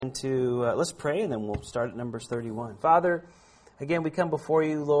into, let's pray, and then we'll start at Numbers 31. Father, again, we come before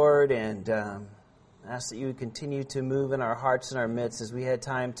you, Lord, and ask that you would continue to move in our hearts and our midst as we had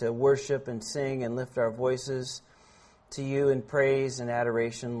time to worship and sing and lift our voices to you in praise and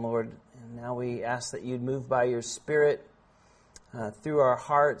adoration, Lord. And now we ask that you'd move by your Spirit through our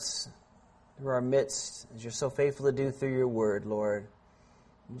hearts, through our midst, as you're so faithful to do through your word, Lord.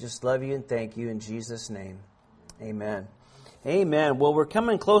 We just love you and thank you in Jesus' name. Amen. Amen. Well, we're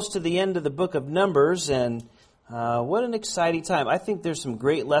coming close to the end of the book of Numbers, and what an exciting time. I think there's some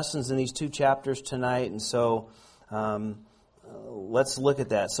great lessons in these two chapters tonight, and so let's look at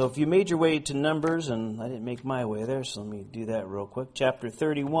that. So if you made your way to Numbers, and I didn't make my way there, so let me do that real quick. Chapter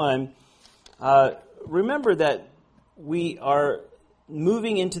 31. Remember that we are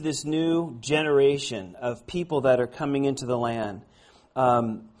moving into this new generation of people that are coming into the land.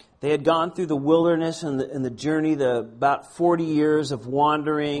 They had gone through the wilderness and the journey, about 40 years of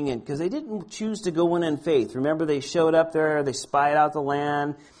wandering, and because they didn't choose to go in faith. Remember, they showed up there, they spied out the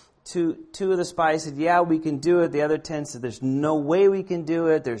land. Two of the spies said, yeah, we can do it. The other 10 said, there's no way we can do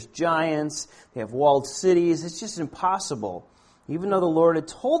it. There's giants. They have walled cities. It's just impossible. Even though the Lord had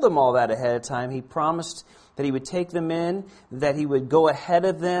told them all that ahead of time, He promised that He would take them in, that He would go ahead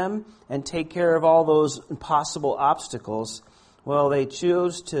of them and take care of all those impossible obstacles. Well, they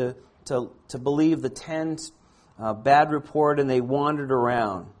chose to believe the 10's bad report, and they wandered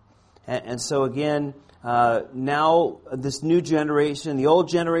around. And so again, now this new generation, the old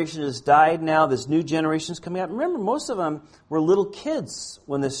generation has died now, this new generation is coming out. Remember, most of them were little kids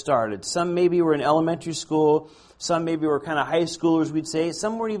when this started. Some maybe were in elementary school, some maybe were kind of high schoolers, we'd say.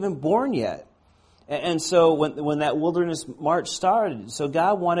 Some weren't even born yet. And so when that wilderness march started, so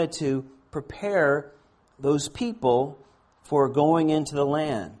God wanted to prepare those people for going into the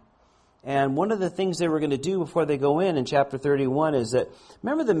land. And one of the things they were going to do before they go in chapter 31 is that,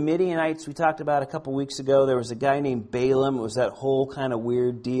 remember the Midianites we talked about a couple weeks ago? There was a guy named Balaam. It was that whole kind of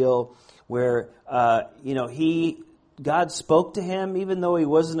weird deal where, God spoke to him even though he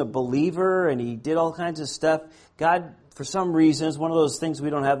wasn't a believer, and he did all kinds of stuff. God, for some reason, is one of those things we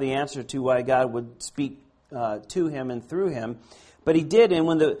don't have the answer to why God would speak to him and through him. But he did, and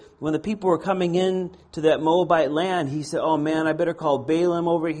when the people were coming in to that Moabite land, he said, oh man, I better call Balaam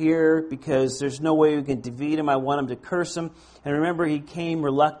over here because there's no way we can defeat him. I want him to curse him. And remember, he came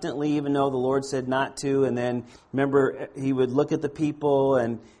reluctantly, even though the Lord said not to. And then, remember, he would look at the people,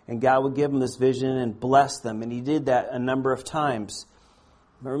 and God would give him this vision and bless them. And he did that a number of times.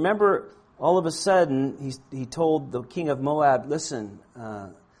 But remember, all of a sudden, he told the king of Moab, listen,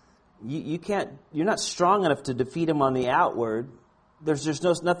 you're not strong enough to defeat him on the outward. There's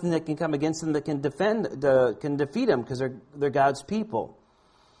just nothing that can come against them that can defeat them because they're God's people.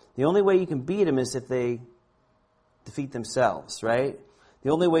 The only way you can beat them is if they defeat themselves, right? The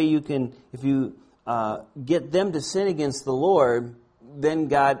only way you can, if you get them to sin against the Lord, then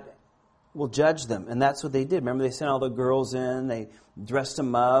God will judge them. And that's what they did. Remember, they sent all the girls in, they dressed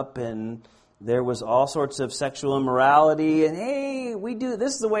them up, and there was all sorts of sexual immorality. And hey,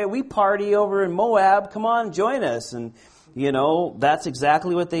 this is the way we party over in Moab. Come on, join us. And that's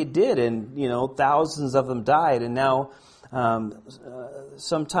exactly what they did, and thousands of them died. And now,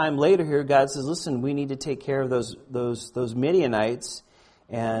 sometime later here, God says, "Listen, we need to take care of those Midianites,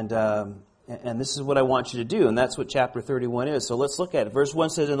 and this is what I want you to do." And that's what chapter 31 is. So let's look at it. Verse 1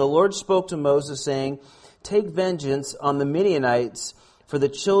 says, "And the Lord spoke to Moses, saying, Take vengeance on the Midianites for the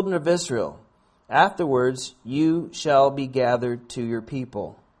children of Israel. Afterwards, you shall be gathered to your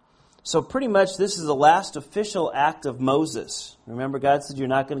people." So pretty much this is the last official act of Moses. Remember, God said, you're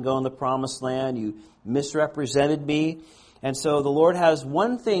not going to go in the promised land. You misrepresented me. And so the Lord has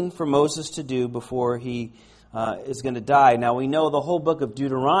one thing for Moses to do before he is going to die. Now we know the whole book of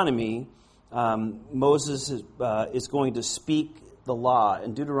Deuteronomy, Moses is going to speak the law.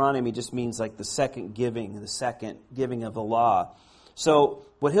 And Deuteronomy just means like the second giving of the law. So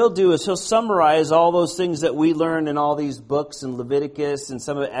what he'll do is he'll summarize all those things that we learn in all these books in Leviticus and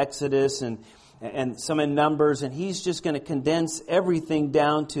some of Exodus and some in Numbers, and he's just going to condense everything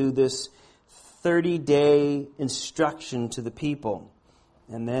down to this 30-day instruction to the people.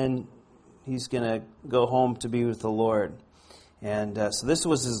 And then he's going to go home to be with the Lord. And so this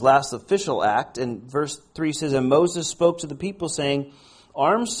was his last official act. And verse 3 says, "And Moses spoke to the people, saying,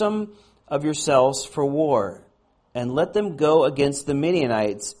 Arm some of yourselves for war, and let them go against the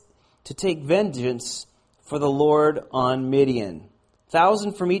Midianites to take vengeance for the Lord on Midian.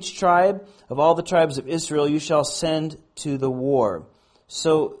 1,000 from each tribe of all the tribes of Israel you shall send to the war."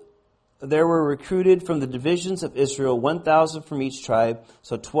 So there were recruited from the divisions of Israel 1,000 from each tribe,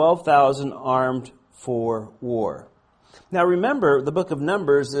 so 12,000 armed for war. Now remember, the book of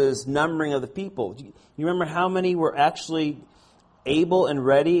Numbers is numbering of the people. You remember how many were actually able and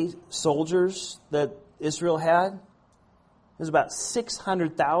ready soldiers that Israel had? It was about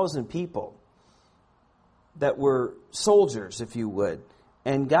 600,000 people that were soldiers, if you would.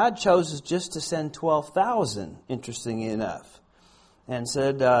 And God chose just to send 12,000, interestingly enough. And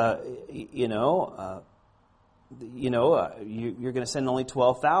said, you're going to send only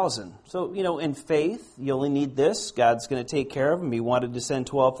 12,000. So, in faith, you only need this. God's going to take care of them. He wanted to send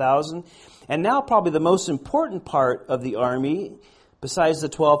 12,000. And now probably the most important part of the army, besides the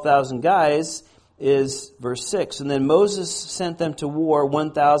 12,000 guys, is verse 6. And then Moses sent them to war,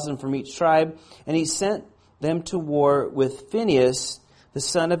 1,000 from each tribe. And he sent them to war with Phinehas, the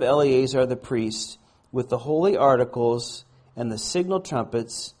son of Eleazar the priest, with the holy articles and the signal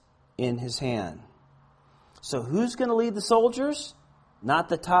trumpets in his hand. So who's going to lead the soldiers? Not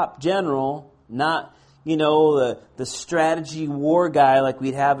the top general, not, the strategy war guy like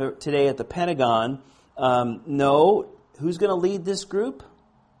we'd have today at the Pentagon. No, who's going to lead this group?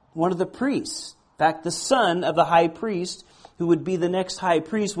 One of the priests. In fact, the son of the high priest, who would be the next high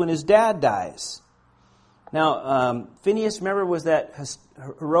priest when his dad dies. Now, Phinehas, remember, was that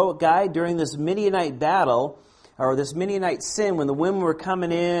heroic guy during this Midianite battle, or this Midianite sin, when the women were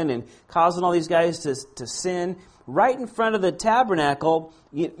coming in and causing all these guys to sin. Right in front of the tabernacle,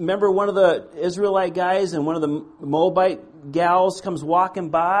 remember one of the Israelite guys and one of the Moabite gals comes walking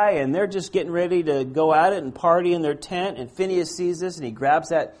by, and they're just getting ready to go at it and party in their tent, and Phinehas sees this, and he grabs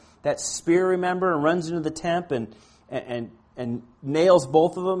that spear, remember, and runs into the tent and nails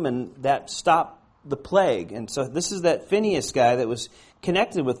both of them, and that stopped the plague. And so this is that Phinehas guy that was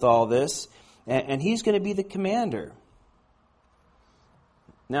connected with all this, and he's going to be the commander.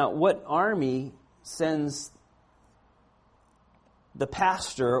 Now, what army sends the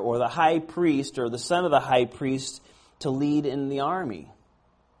pastor or the high priest or the son of the high priest to lead in the army?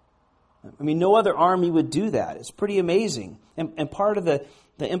 I mean, no other army would do that. It's pretty amazing. And part of the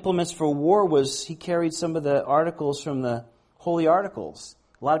implements for war was he carried some of the articles from the holy articles.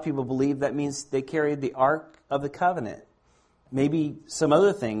 A lot of people believe that means they carried the Ark of the Covenant. Maybe some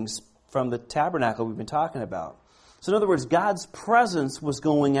other things from the tabernacle we've been talking about. So in other words, God's presence was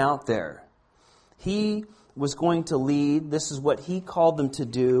going out there. He was going to lead. This is what He called them to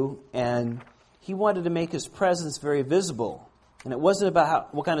do, and He wanted to make His presence very visible. And it wasn't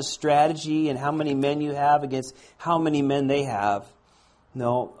about what kind of strategy and how many men you have against how many men they have.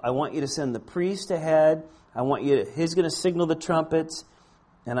 No, I want you to send the priest ahead. He's going to signal the trumpets,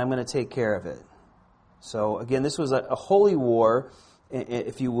 and I'm going to take care of it. So again, this was a holy war,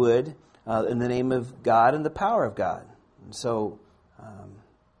 if you would, in the name of God and the power of God. And so,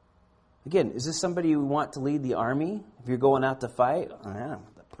 again, is this somebody you want to lead the army? If you're going out to fight, I don't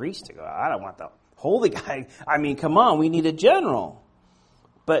want the priest to go. I don't want the holy guy. I mean, come on, we need a general.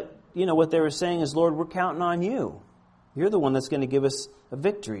 But, what they were saying is, Lord, we're counting on you. You're the one that's going to give us a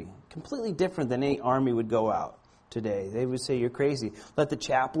victory. Completely different than any army would go out today. They would say, you're crazy. Let the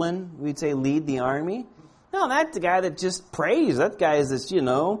chaplain, we'd say, lead the army. No, that's the guy that just prays. That guy is this,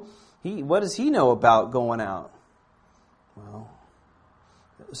 what does he know about going out? Well,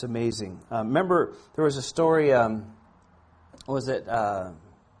 it was amazing. Remember, there was a story, not Uzziah,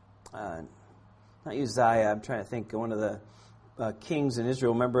 I'm trying to think, one of the kings in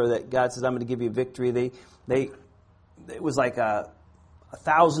Israel. Remember that God says, I'm going to give you victory. It was like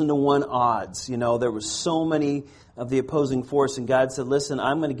 1,000 to 1 odds. There was so many of the opposing force, and God said, listen,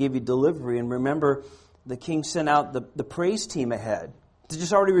 I'm going to give you delivery. And remember, the king sent out the praise team ahead. They're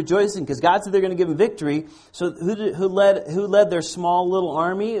just already rejoicing because God said they're going to give him victory. So who led their small little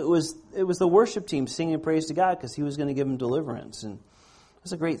army? It was the worship team singing praise to God because He was going to give them deliverance. And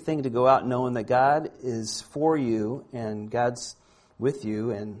it's a great thing to go out knowing that God is for you and God's with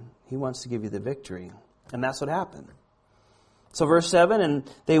you and He wants to give you the victory. And that's what happened. So verse 7, and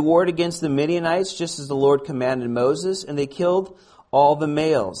they warred against the Midianites just as the Lord commanded Moses, and they killed all the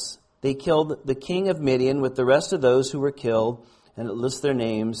males. They killed the king of Midian with the rest of those who were killed, and it lists their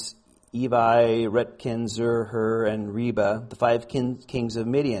names, Evi, Retkin, Zur, Hur, and Reba, the 5 kings of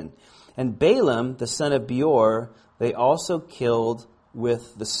Midian. And Balaam, the son of Beor, they also killed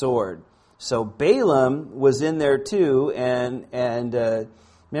with the sword. So Balaam was in there too, and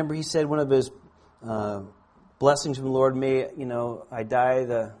remember he said one of his blessings from the Lord, may, I die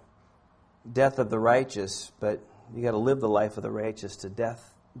the death of the righteous, but you got to live the life of the righteous to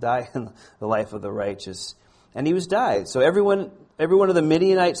die in the life of the righteous. And he was died. So every one of the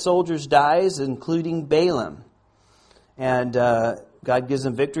Midianite soldiers dies, including Balaam. And God gives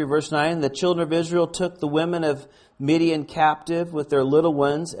them victory. Verse 9, the children of Israel took the women of Midian captive with their little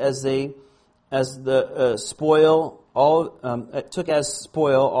ones as they as the spoil took as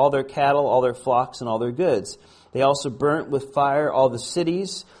spoil all their cattle, all their flocks, and all their goods. They also burnt with fire all the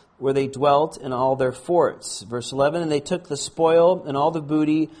cities where they dwelt and all their forts. Verse 11, and they took the spoil and all the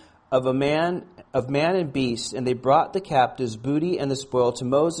booty of man and beast, and they brought the captives' booty and the spoil to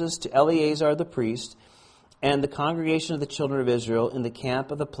Moses, to Eleazar the priest, and the congregation of the children of Israel in the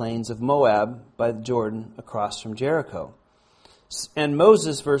camp of the plains of Moab by the Jordan across from Jericho. And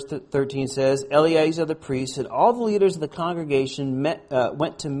Moses, verse 13 says, Eleazar the priest and all the leaders of the congregation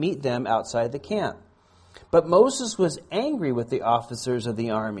went to meet them outside the camp. But Moses was angry with the officers of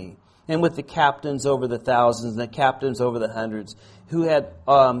the army and with the captains over the thousands and the captains over the hundreds who had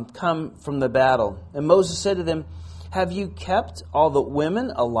come from the battle. And Moses said to them, have you kept all the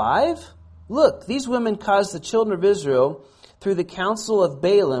women alive? Look, these women caused the children of Israel through the counsel of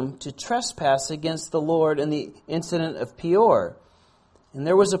Balaam to trespass against the Lord in the incident of Peor. And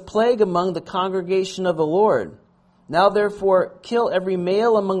there was a plague among the congregation of the Lord. Now therefore kill every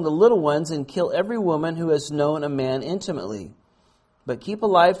male among the little ones and kill every woman who has known a man intimately. But keep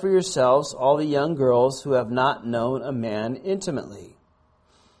alive for yourselves all the young girls who have not known a man intimately.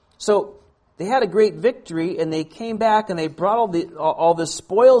 So they had a great victory, and they came back and they brought all the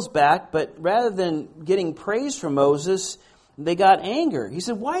spoils back, but rather than getting praise from Moses, they got anger. He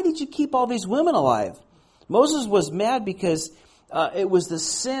said, why did you keep all these women alive? Moses was mad because it was the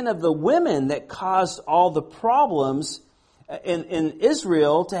sin of the women that caused all the problems in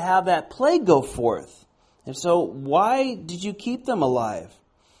Israel to have that plague go forth. And so why did you keep them alive?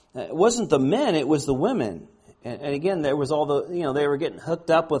 It wasn't the men, it was the women. And again, there was all the, they were getting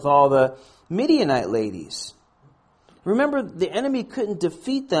hooked up with all the Midianite ladies. Remember, the enemy couldn't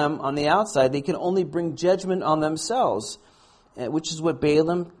defeat them on the outside. They could only bring judgment on themselves, which is what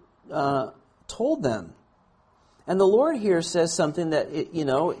Balaam told them. And the Lord here says something that,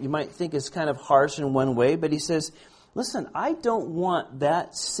 you might think is kind of harsh in one way, but he says, listen, I don't want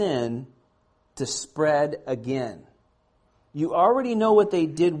that sin to spread again. You already know what they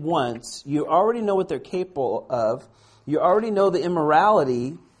did once. You already know what they're capable of. You already know the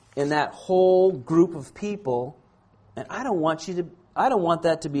immorality in that whole group of people. And I don't want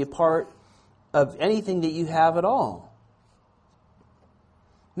that to be a part of anything that you have at all.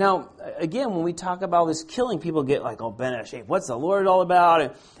 Now, again, when we talk about this killing, people get like, oh, bent out of shape. What's the Lord all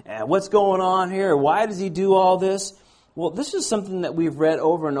about? And what's going on here? Why does he do all this? Well, this is something that we've read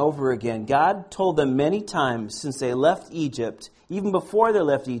over and over again. God told them many times since they left Egypt, even before they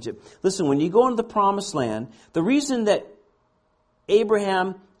left Egypt. Listen, when you go into the promised land, the reason that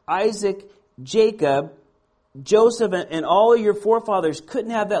Abraham, Isaac, Jacob, Joseph, and all of your forefathers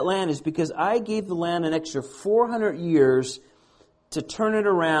couldn't have that land is because I gave the land an extra 400 years to turn it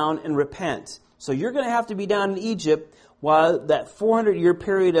around and repent. So you're going to have to be down in Egypt while that 400-year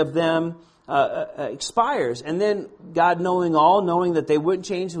period of them expires. And then God knowing that they wouldn't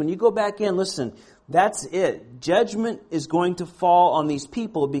change, when you go back in, listen, that's it. Judgment is going to fall on these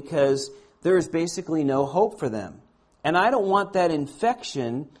people because there is basically no hope for them. And I don't want that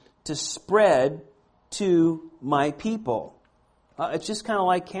infection to spread to my people. It's just kind of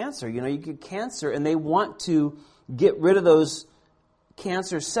like cancer. You get cancer and they want to get rid of those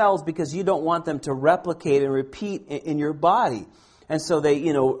cancer cells because you don't want them to replicate and repeat in your body. And so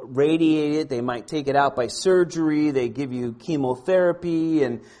they, radiate it. They might take it out by surgery. They give you chemotherapy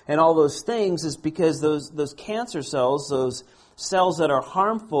and all those things is because those cancer cells, those cells that are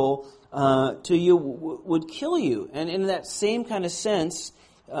harmful to you would kill you. And in that same kind of sense,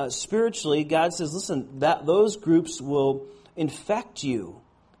 spiritually, God says, listen, those groups will infect you.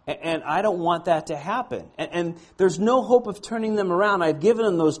 And I don't want that to happen. And there's no hope of turning them around. I've given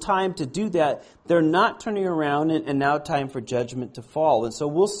them those time to do that. They're not turning around, and now time for judgment to fall. And so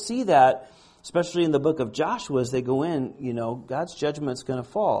we'll see that, especially in the book of Joshua, as they go in, God's judgment's going to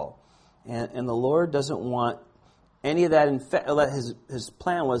fall. And the Lord doesn't want any of that. His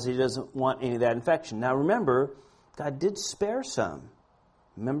plan was he doesn't want any of that infection. Now remember, God did spare some.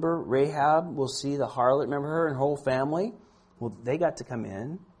 Remember Rahab, we'll see the harlot, remember her and her whole family? Well, they got to come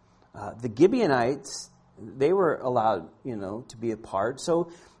in. The Gibeonites, they were allowed, to be a part.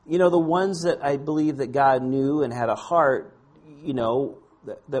 So, the ones that I believe that God knew and had a heart,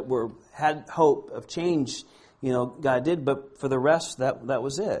 that had hope of change, God did. But for the rest, that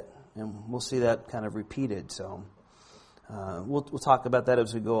was it. And we'll see that kind of repeated. So we'll talk about that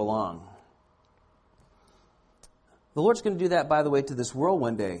as we go along. The Lord's going to do that, by the way, to this world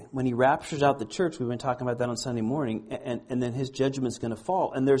one day. When he raptures out the church, we've been talking about that on Sunday morning, and then his judgment's going to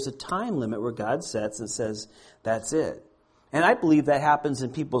fall. And there's a time limit where God sets and says, that's it. And I believe that happens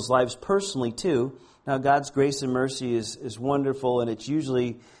in people's lives personally, too. Now, God's grace and mercy is wonderful, and it's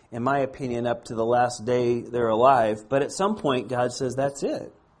usually in my opinion, up to the last day they're alive. But at some point, God says, that's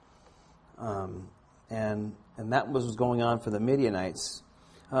it. And that was going on for the Midianites,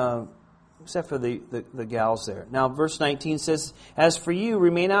 except for the gals there. Now, verse 19 says, as for you,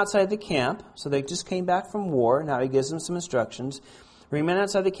 remain outside the camp. So they just came back from war. Now he gives them some instructions. Remain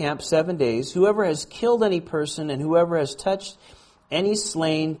outside the camp 7 days. Whoever has killed any person and whoever has touched any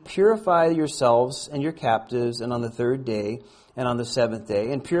slain, purify yourselves and your captives, and on the 3rd day and on the 7th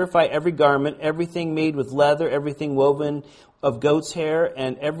day. And purify every garment, everything made with leather, everything woven of goat's hair,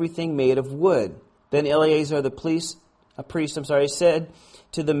 and everything made of wood. Then Eleazar the priest, said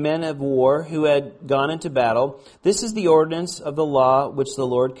to the men of war who had gone into battle, this is the ordinance of the law which the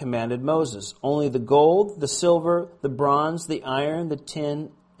Lord commanded Moses. Only the gold, the silver, the bronze, the iron, the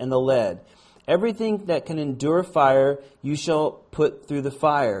tin, and the lead. Everything that can endure fire you shall put through the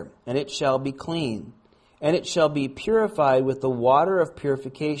fire, and it shall be clean. And it shall be purified with the water of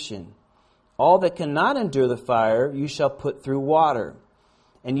purification. All that cannot endure the fire you shall put through water.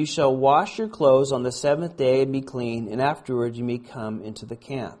 And you shall wash your clothes on the 7th day and be clean, and afterward you may come into the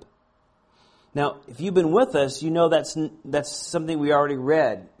camp. Now, if you've been with us, you know that's something we already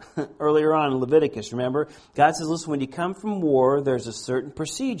read earlier on in Leviticus, remember? God says, listen, when you come from war, there's a certain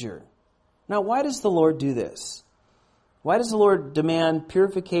procedure. Now, why does the Lord do this? Why does the Lord demand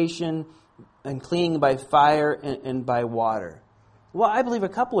purification and cleaning by fire and by water? Well, I believe a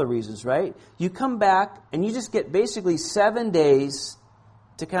couple of reasons, right? You come back and you just get basically 7 days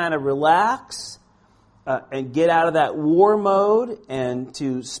to kind of relax and get out of that war mode and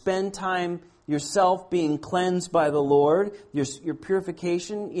to spend time yourself being cleansed by the Lord, your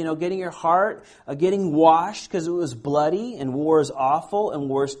purification, getting your heart, getting washed because it was bloody and war is awful and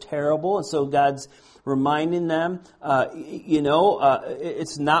war is terrible. And so God's reminding them,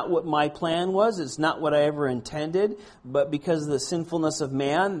 it's not what my plan was. It's not what I ever intended. But because of the sinfulness of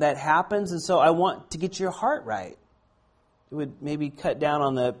man, that happens. And so I want to get your heart right. It would maybe cut down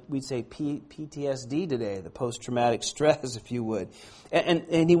on we'd say PTSD today, the post-traumatic stress, if you would.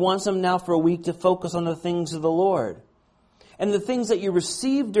 And he wants them now for a week to focus on the things of the Lord. And the things that you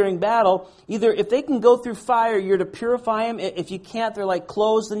receive during battle, either if they can go through fire, you're to purify them. If you can't, they're like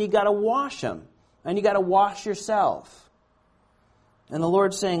clothes, then you got to wash them. And you got to wash yourself. And the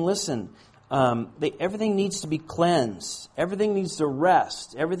Lord's saying, listen, everything needs to be cleansed. Everything needs to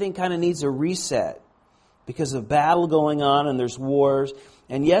rest. Everything kind of needs a reset. Because of battle going on and there's wars.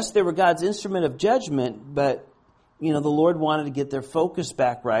 And yes, they were God's instrument of judgment, but, the Lord wanted to get their focus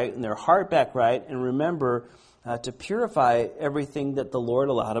back right and their heart back right and remember to purify everything that the Lord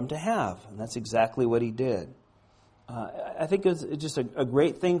allowed them to have. And that's exactly what He did. I think it's just a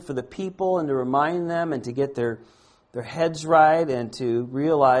great thing for the people and to remind them and to get their heads right and to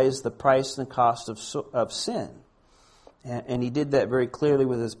realize the price and cost of sin. And He did that very clearly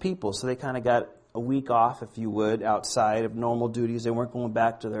with His people. So they kind of got a week off, if you would, outside of normal duties. They weren't going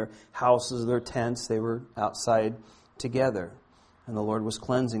back to their houses, their tents. They were outside together. And the Lord was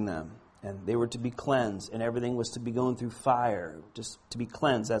cleansing them. And they were to be cleansed. And everything was to be going through fire. Just to be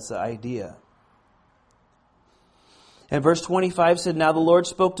cleansed. That's the idea. And verse 25 said, now the Lord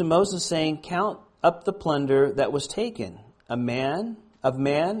spoke to Moses, saying, count up the plunder that was taken, of man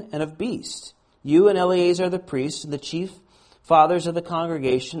and of beast. You and Eleazar the priest and the chief fathers of the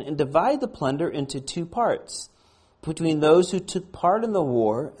congregation, and divide the plunder into 2 parts, between those who took part in the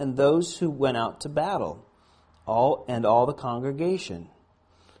war and those who went out to battle, all the congregation.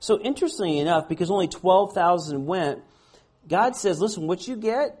 So interestingly enough, because only 12,000 went, God says, listen, what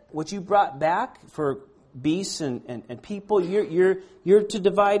you brought back for beasts and people, you're to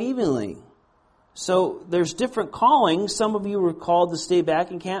divide evenly. So there's different callings. Some of you were called to stay back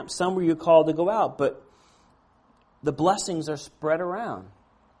in camp, some were you called to go out, but the blessings are spread around.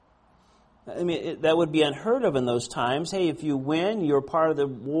 I mean, that would be unheard of in those times. Hey, if you win, you're part of the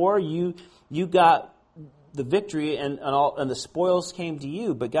war, you got the victory and the spoils came to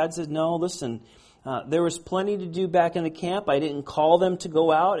you. But God says, no, listen, there was plenty to do back in the camp. I didn't call them to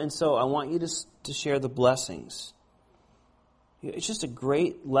go out, and so I want you to share the blessings. It's just a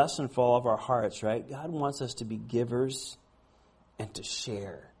great lesson for all of our hearts, right? God wants us to be givers and to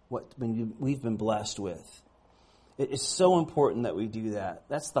share what we've been blessed with. It's so important that we do that.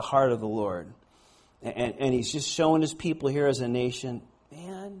 That's the heart of the Lord. And He's just showing His people here as a nation,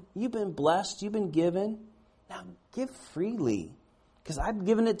 man, you've been blessed, you've been given. Now give freely, because I've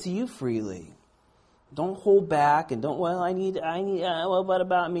given it to you freely. Don't hold back and don't, I need, what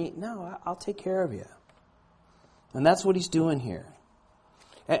about me? No, I'll take care of you. And that's what He's doing here.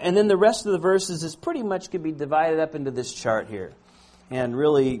 And then the rest of the verses is pretty much could be divided up into this chart here. And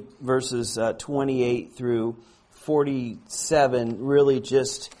really verses 28 through 47 really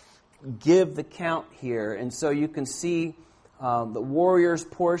just give the count here. And so you can see the warriors'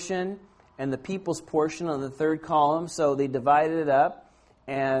 portion and the people's portion on the third column. So they divided it up.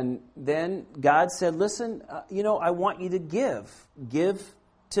 And then God said, listen, I want you to give. Give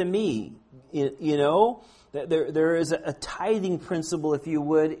to me. There is a tithing principle, if you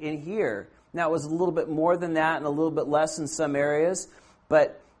would, in here. Now, it was a little bit more than that and a little bit less in some areas.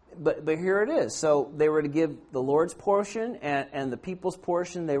 But here it is. So they were to give the Lord's portion and the people's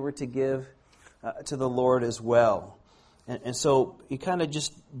portion, they were to give to the Lord as well. And so he kind of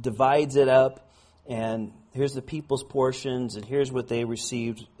just divides it up, and here's the people's portions, and here's what they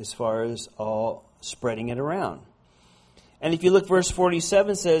received as far as all spreading it around. And if you look, verse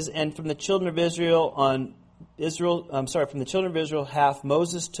 47 says, and from the children of Israel half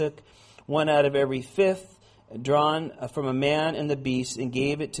Moses took one out of every fifth, drawn from a man and the beast, and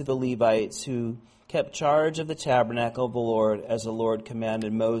gave it to the Levites, who kept charge of the tabernacle of the Lord, as the Lord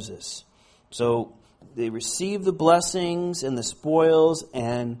commanded Moses. So they received the blessings and the spoils,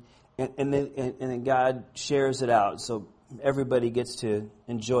 and then God shares it out. So everybody gets to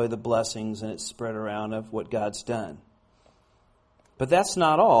enjoy the blessings, and it's spread around of what God's done. But that's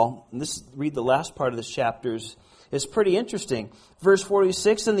not all. Read the last part of this chapter. It's pretty interesting. Verse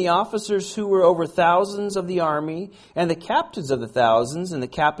 46, and the officers who were over thousands of the army, and the captains of the thousands, and the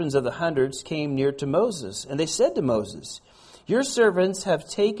captains of the hundreds came near to Moses. And they said to Moses, your servants have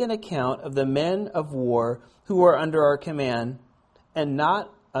taken account of the men of war who are under our command, and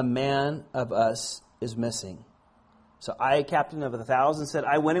not a man of us is missing. So I, captain of 1,000, said,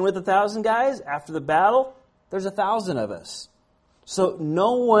 I went in with 1,000 guys. After the battle, there's 1,000 of us. So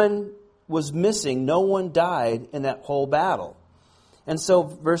no one was missing. No one died in that whole battle. And so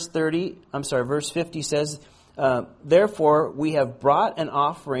verse 50 says, therefore we have brought an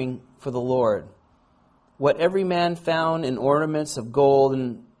offering for the Lord. What every man found in ornaments of gold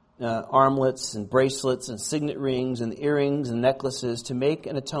and armlets and bracelets and signet rings and earrings and necklaces, to make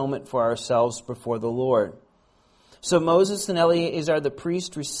an atonement for ourselves before the Lord. So Moses and Eleazar the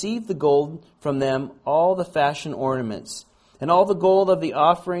priest received the gold from them, all the fashion ornaments, and all the gold of the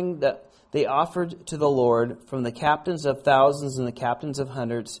offering that they offered to the Lord from the captains of thousands and the captains of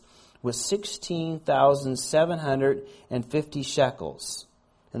hundreds was 16,750 shekels.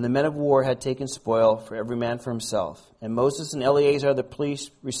 And the men of war had taken spoil for every man for himself. And Moses and Eleazar the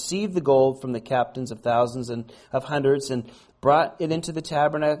priest received the gold from the captains of thousands and of hundreds, and brought it into the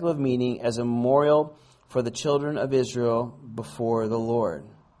tabernacle of meeting as a memorial for the children of Israel before the Lord.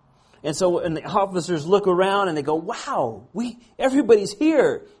 And so when the officers look around and they go, wow, everybody's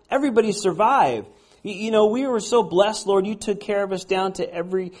here. Everybody survived. We were so blessed, Lord. You took care of us down to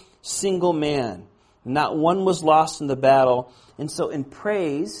every single man. Not one was lost in the battle. And so in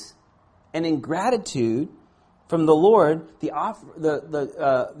praise and in gratitude from the Lord,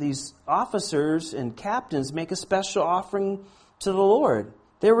 these officers and captains make a special offering to the Lord.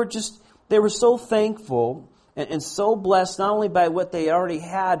 They were so thankful and so blessed, not only by what they already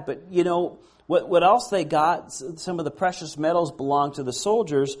had, but what else they got. Some of the precious metals belonged to the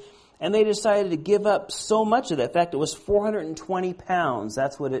soldiers, and they decided to give up so much of that. In fact, it was 420 pounds.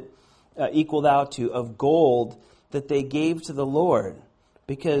 That's what it equaled out to, of gold that they gave to the Lord,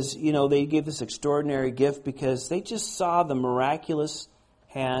 because they gave this extraordinary gift because they just saw the miraculous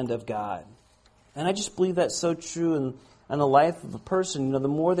hand of God. And I just believe that's so true in the life of a person. The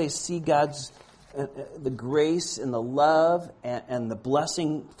more they see God's the grace and the love and the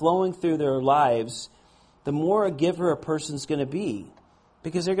blessing flowing through their lives, the more a giver a person's going to be,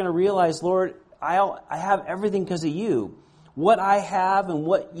 because they're going to realize, Lord, I have everything because of you. What I have and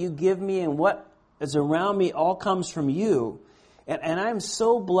what you give me and what is around me all comes from you. And I'm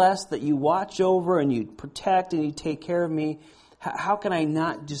so blessed that you watch over and you protect and you take care of me. How can I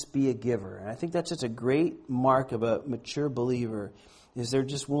not just be a giver? And I think that's just a great mark of a mature believer, is they're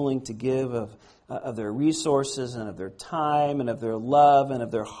just willing to give of their resources and of their time and of their love and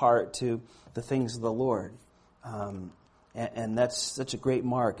of their heart to the things of the Lord. And that's such a great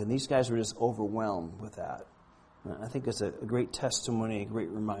mark. And these guys were just overwhelmed with that. I think it's a great testimony, a great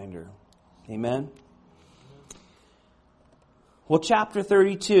reminder. Amen? Well, chapter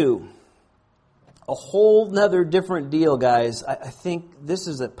 32, a whole nother different deal, guys. I think this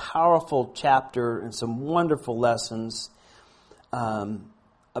is a powerful chapter and some wonderful lessons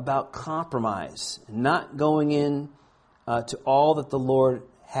about compromise, not going in to all that the Lord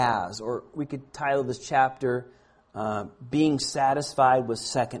has. Or we could title this chapter, Being Satisfied with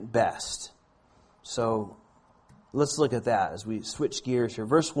Second Best. So let's look at that as we switch gears here.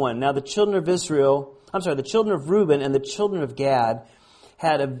 Verse 1, now the children of Reuben and the children of Gad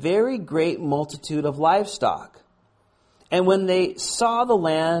had a very great multitude of livestock. And when they saw the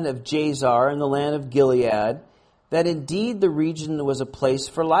land of Jazer and the land of Gilead, that indeed the region was a place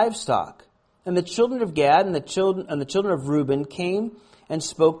for livestock. And the children of Gad and the children of Reuben came and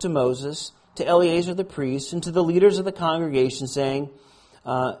spoke to Moses, to Eleazar the priest, and to the leaders of the congregation, saying,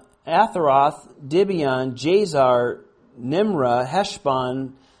 Atharoth, Dibion, Jazer, Nimrah,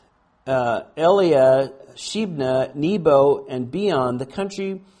 Heshbon, Eliah, Shebna, Nebo, and Beon, the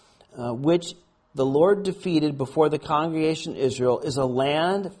country which the Lord defeated before the congregation of Israel, is a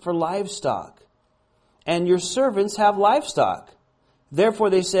land for livestock. And your servants have livestock. Therefore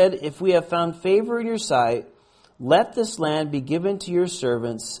they said, if we have found favor in your sight, let this land be given to your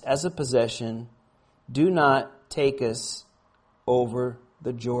servants as a possession. Do not take us over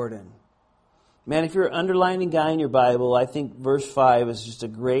the Jordan. Man, if you're an underlining guy in your Bible, I think verse 5 is just a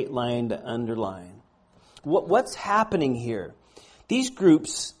great line to underline. What's happening here? These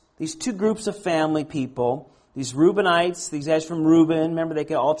two groups of family people, these Reubenites, these guys from Reuben, remember they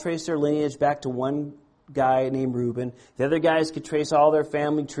could all trace their lineage back to one guy named Reuben. The other guys could trace all their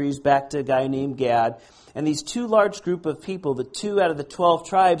family trees back to a guy named Gad. And these two large group of people, the 2 out of the 12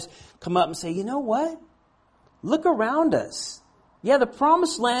 tribes, come up and say, you know what? Look around us. Yeah, the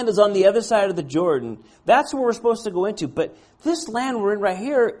promised land is on the other side of the Jordan. That's where we're supposed to go into. But this land we're in right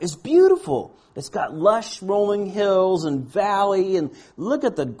here is beautiful. It's got lush rolling hills and valley. And look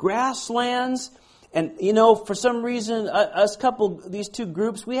at the grasslands. And, for some reason, these two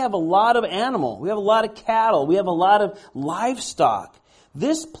groups, we have a lot of animal. We have a lot of cattle. We have a lot of livestock.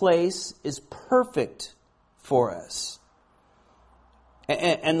 This place is perfect for us.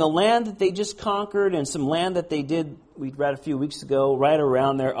 And the land that they just conquered and some land that they did, we read a few weeks ago, right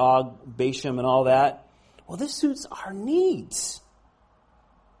around there, Og, Bashan and all that. Well, this suits our needs.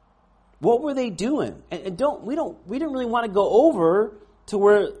 What were they doing? And we didn't really want to go over to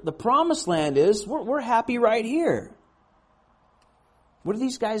where the promised land is. We're happy right here. What are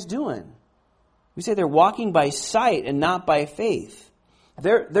these guys doing? We say they're walking by sight and not by faith.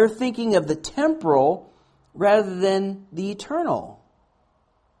 They're thinking of the temporal rather than the eternal.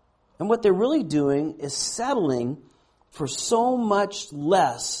 And what they're really doing is settling for so much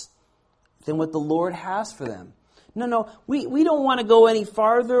less than what the Lord has for them. No, we don't want to go any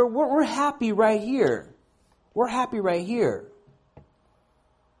farther. We're happy right here. We're happy right here.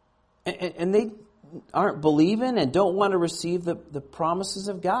 And they aren't believing and don't want to receive the promises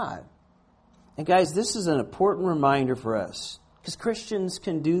of God. And guys, this is an important reminder for us. Because Christians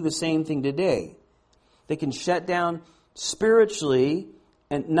can do the same thing today. They can shut down spiritually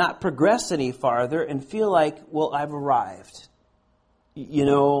and not progress any farther and feel like, well, I've arrived.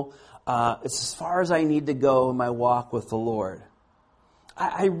 It's as far as I need to go in my walk with the Lord.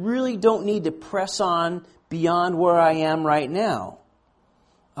 I really don't need to press on beyond where I am right now.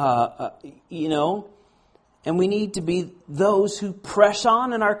 And we need to be those who press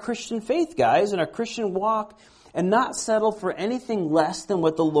on in our Christian faith, guys, in our Christian walk, and not settle for anything less than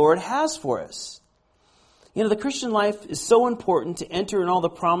what the Lord has for us. The Christian life is so important to enter in all the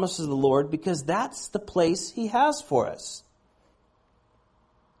promises of the Lord because that's the place He has for us.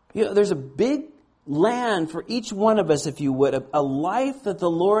 There's a big land for each one of us, if you would, a life that the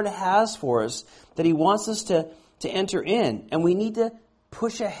Lord has for us that He wants us to enter in. And we need to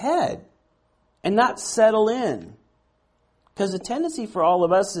push ahead and not settle in. Because the tendency for all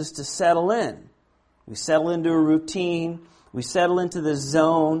of us is to settle in. We settle into a routine. We settle into the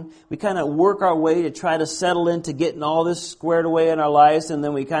zone. We kind of work our way to try to settle into getting all this squared away in our lives, and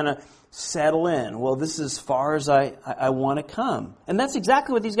then we kind of settle in. Well, this is as far as I want to come. And that's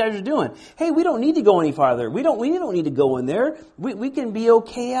exactly what these guys are doing. Hey, we don't need to go any farther. We don't need to go in there. We can be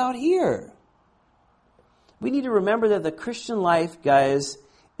okay out here. We need to remember that the Christian life, guys,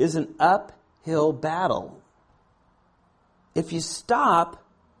 is an uphill battle. If you stop,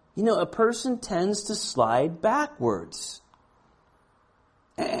 a person tends to slide backwards.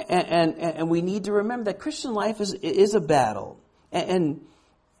 And we need to remember that Christian life is a battle. And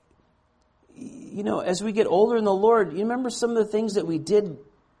as we get older in the Lord, you remember some of the things that we did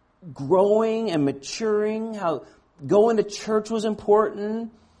growing and maturing, how going to church was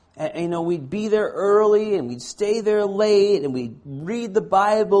important. And, we'd be there early and we'd stay there late and we'd read the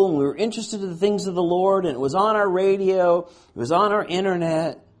Bible and we were interested in the things of the Lord, and it was on our radio, it was on our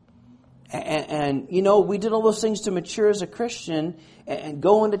internet. And we did all those things to mature as a Christian and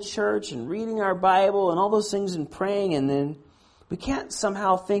going to church and reading our Bible and all those things and praying, and then we can't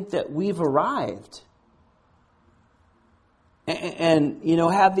somehow think that we've arrived. And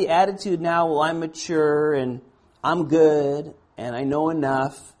have the attitude now, well, I'm mature and I'm good and I know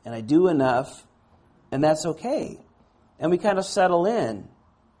enough and I do enough and that's okay. And we kind of settle in.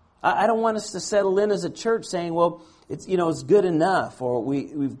 I don't want us to settle in as a church saying, well, it's good enough, or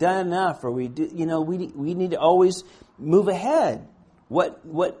we've done enough, or we need to always move ahead.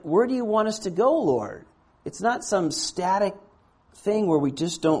 Where do you want us to go, Lord? It's not some static thing where we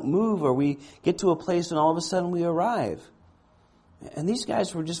just don't move, or we get to a place and all of a sudden we arrive. And these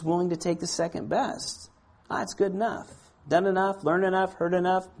guys were just willing to take the second best. It's good enough. Done enough, learned enough, heard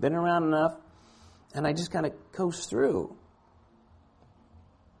enough, been around enough. And I just kind of coast through.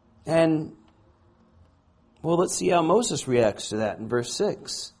 And, well, let's see how Moses reacts to that in verse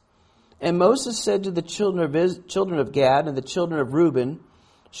 6. And Moses said to the children of Gad and the children of Reuben,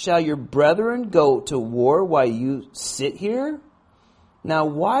 shall your brethren go to war while you sit here? Now,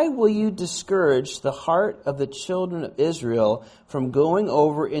 why will you discourage the heart of the children of Israel from going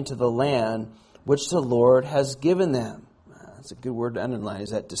over into the land which the Lord has given them? That's a good word to underline,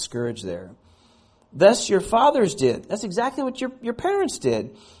 is that discourage there. Thus your fathers did. That's exactly what your parents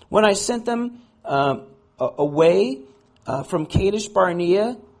did. When I sent them away from Kadesh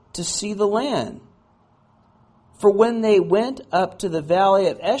Barnea to see the land. For when they went up to the valley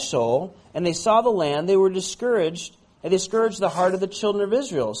of Eshcol and they saw the land, they were discouraged, and discouraged the heart of the children of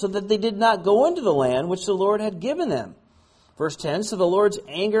Israel, so that they did not go into the land which the Lord had given them. Verse 10, so the Lord's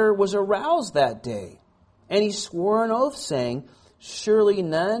anger was aroused that day, and he swore an oath, saying, surely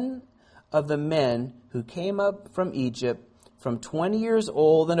none of the men who came up from Egypt from 20 years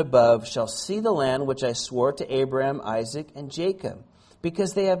old and above shall see the land which I swore to Abraham, Isaac, and Jacob,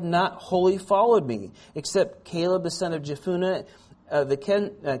 because they have not wholly followed me, except Caleb the son of Jephunneh of the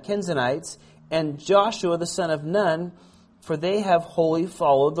Kenizites, and Joshua the son of Nun, for they have wholly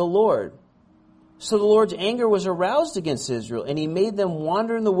followed the Lord. So the Lord's anger was aroused against Israel, and he made them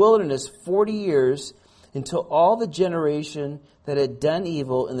wander in the wilderness 40 years, until all the generation that had done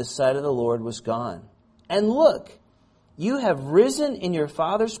evil in the sight of the Lord was gone. And look, you have risen in your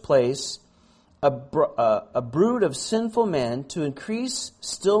father's place a brood of sinful men to increase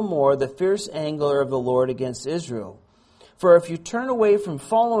still more the fierce anger of the Lord against Israel. For if you turn away from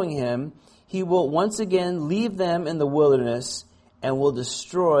following him, he will once again leave them in the wilderness and will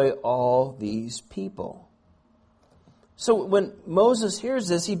destroy all these people. So when Moses hears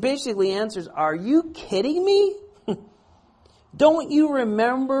this, he basically answers, are you kidding me? Don't you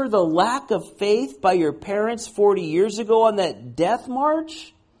remember the lack of faith by your parents 40 years ago on that death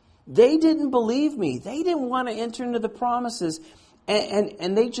march? They didn't believe me. They didn't want to enter into the promises.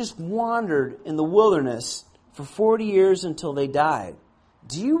 And they just wandered in the wilderness for 40 years until they died.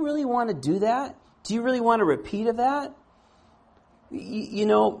 Do you really want to do that? Do you really want a repeat of that?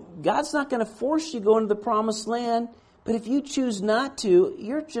 God's not going to force you to go into the promised land. But if you choose not to,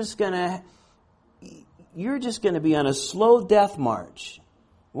 you're just going to be on a slow death march.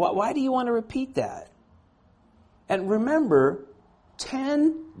 Why do you want to repeat that? And remember,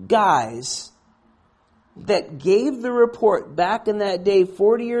 10 guys that gave the report back in that day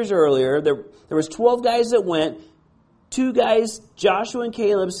 40 years earlier. There was 12 guys that went. 2 guys, Joshua and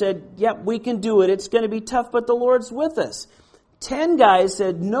Caleb, said, yep, we can do it. It's going to be tough, but the Lord's with us. 10 guys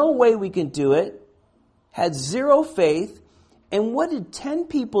said, no way we can do it. Had zero faith. And what did 10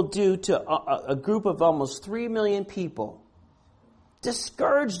 people do to a group of almost 3 million people?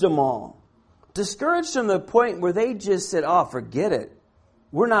 Discouraged them all. Discouraged them to the point where they just said, forget it.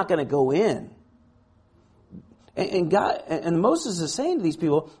 We're not going to go in. And God and Moses is saying to these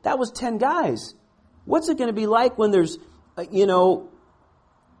people, that was 10 guys. What's it going to be like when there's, 15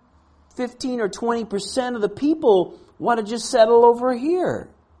 or 20% of the people want to just settle over here?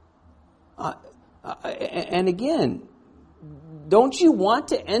 And again, don't you want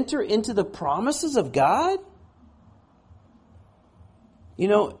to enter into the promises of God?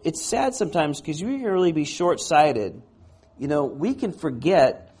 It's sad sometimes because we can really be short-sighted. We can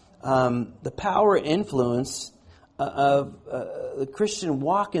forget the power and influence of the Christian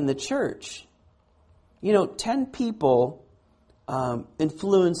walk in the church. 10 people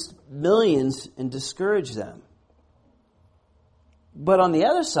influenced millions and discouraged them. But on the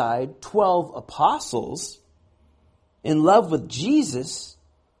other side, 12 apostles in love with Jesus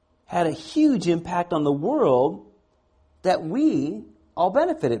had a huge impact on the world that we all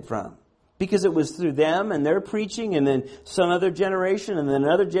benefited from. Because it was through them and their preaching, and then some other generation, and then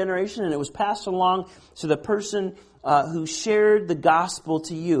another generation, and it was passed along to the person who shared the gospel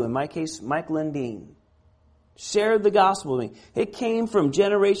to you. In my case, Mike Lundeen. Shared the gospel with me. It came from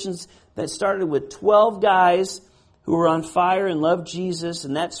generations that started with 12 guys who were on fire and loved Jesus,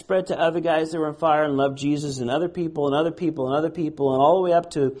 and that spread to other guys that were on fire and loved Jesus, and other people, and other people, and other people, and all the way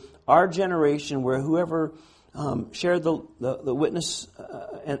up to our generation, where whoever shared the witness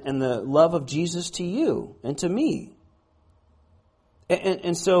and the love of Jesus to you and to me.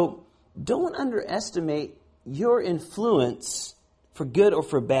 And so don't underestimate your influence for good or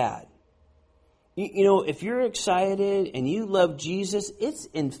for bad. You know, if you're excited and you love Jesus, it's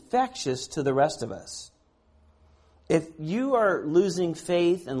infectious to the rest of us. If you are losing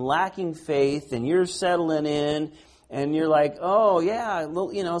faith and lacking faith and you're settling in and you're like, oh yeah,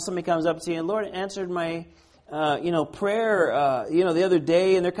 you know, somebody comes up to you and Lord answered my, prayer, the other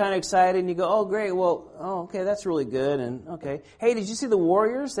day, and they're kind of excited and you go, oh great, well, okay, that's really good. And okay, hey, did you see the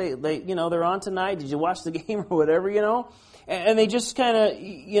Warriors? They're on tonight. Did you watch the game or whatever, And they just kind of,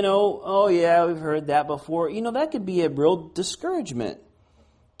 oh yeah, we've heard that before. That could be a real discouragement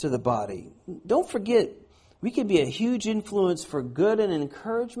to the body. Don't forget, we can be a huge influence for good and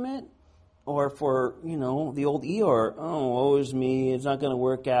encouragement, or for, the old Eeyore, woe is me, it's not going to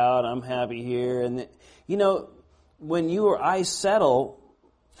work out, I'm happy here. And, when you or I settle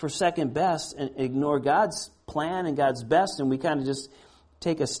for second best and ignore God's plan and God's best, and we kind of just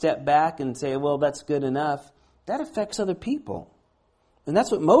take a step back and say, well, that's good enough, that affects other people. And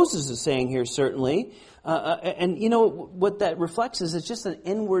that's what Moses is saying here, certainly. What that reflects is it's just an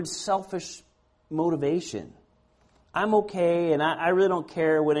inward selfish motivation. I'm okay, and I really don't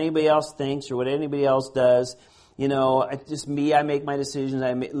care what anybody else thinks or what anybody else does. It's just me. I make my decisions.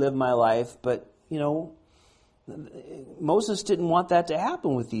 I live my life. But, Moses didn't want that to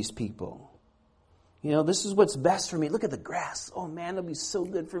happen with these people. This is what's best for me. Look at the grass. Oh, man, it'll be so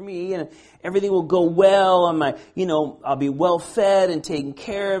good for me. And everything will go well. And I'll be well fed and taken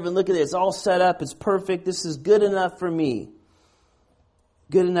care of. And look at it. It's all set up. It's perfect. This is good enough for me.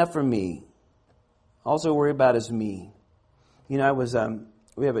 Good enough for me. All I worry about is me. We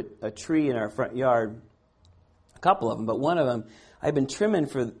have a tree in our front yard, a couple of them, but one of them I've been trimming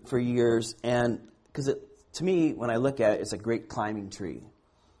for years, and because to me, when I look at it, it's a great climbing tree.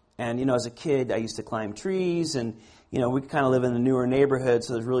 And as a kid, I used to climb trees, and we kind of live in a newer neighborhood,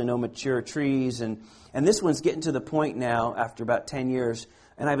 so there's really no mature trees, and this one's getting to the point now after about 10 years.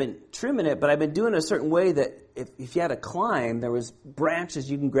 And I've been trimming it, but I've been doing it a certain way that if you had to climb, there was branches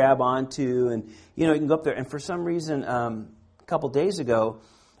you can grab onto, and you can go up there. And for some reason, a couple days ago,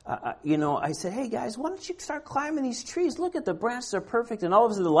 I said, "Hey guys, why don't you start climbing these trees? Look at the branches are perfect." And all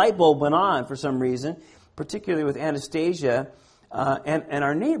of a sudden, the light bulb went on for some reason, particularly with Anastasia and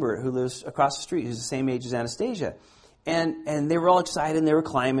our neighbor who lives across the street, who's the same age as Anastasia. And they were all excited, and they were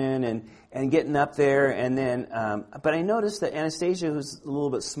climbing and getting up there. And then, but I noticed that Anastasia, who's a little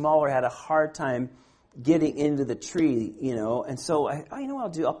bit smaller, had a hard time getting into the tree, And so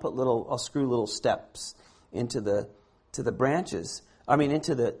I'll screw little steps into the branches.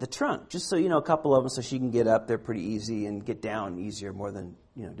 Into the trunk, just so a couple of them, so she can get up there pretty easy and get down easier, more than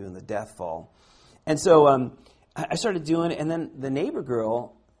doing the death fall. And so I started doing it, and then the neighbor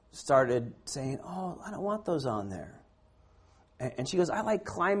girl started saying, "Oh, I don't want those on there." And she goes, "I like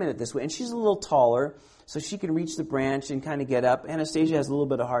climbing it this way." And she's a little taller, so she can reach the branch and kind of get up. Anastasia has a little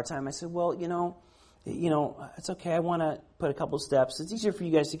bit of a hard time. I said, "Well, it's okay. I want to put a couple steps. It's easier for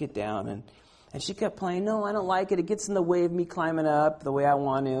you guys to get down." And she kept playing, "No, I don't like it. It gets in the way of me climbing up the way I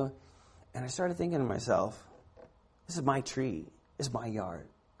want to." And I started thinking to myself, this is my tree. It's my yard.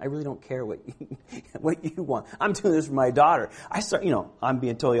 I really don't care what you want. I'm doing this for my daughter. I'm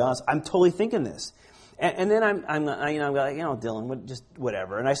being totally honest. I'm totally thinking this. And then I'm like, Dylan, just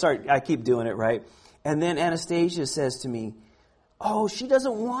whatever. And I keep doing it, right? And then Anastasia says to me, "Oh, she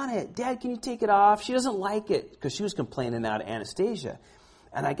doesn't want it. Dad, can you take it off? She doesn't like it." Because she was complaining out of Anastasia.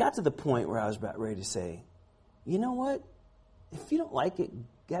 And I got to the point where I was about ready to say, "You know what? If you don't like it,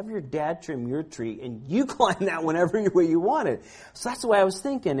 have your dad trim your tree and you climb that whenever way you want it." So that's the way I was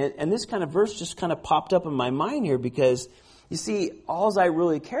thinking. And this kind of verse just kind of popped up in my mind here because, you see, all I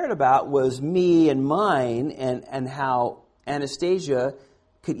really cared about was me and mine and how Anastasia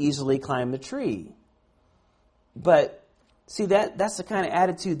could easily climb the tree. But, see, that's the kind of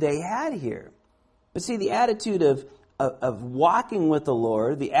attitude they had here. But see, the attitude of walking with the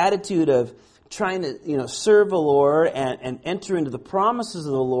Lord, the attitude of trying to serve the Lord and enter into the promises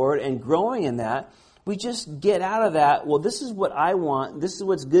of the Lord and growing in that, we just get out of that, well, this is what I want, this is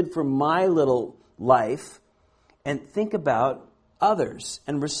what's good for my little life, and think about others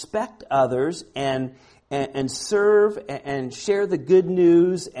and respect others and serve and share the good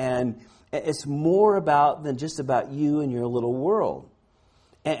news, and it's more about than just about you and your little world.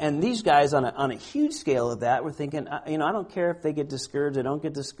 And these guys on a huge scale of that were thinking, I don't care if they get discouraged, they don't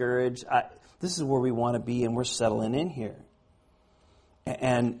get discouraged. This is where we want to be, and we're settling in here.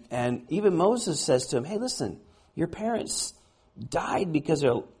 And even Moses says to him, "Hey, listen, your parents died because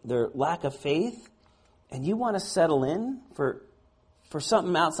of their lack of faith, and you want to settle in for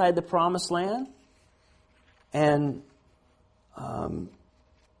something outside the promised land?" And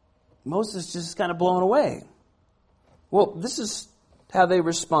Moses is just kind of blown away. Well, this is how they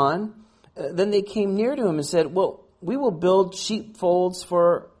respond. Then they came near to him and said, well, we will build sheepfolds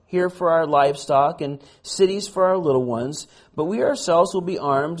here for our livestock and cities for our little ones, but we ourselves will be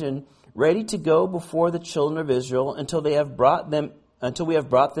armed and ready to go before the children of Israel until we have brought them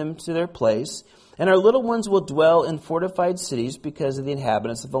to their place, and our little ones will dwell in fortified cities because of the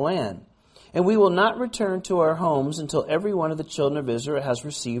inhabitants of the land. And we will not return to our homes until every one of the children of Israel has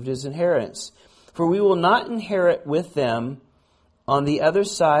received his inheritance. For we will not inherit with them on the other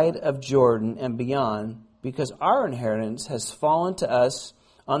side of Jordan and beyond, because our inheritance has fallen to us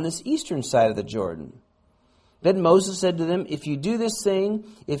on this eastern side of the Jordan. Then Moses said to them, if you do this thing,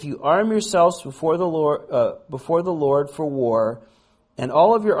 if you arm yourselves before the Lord for war, and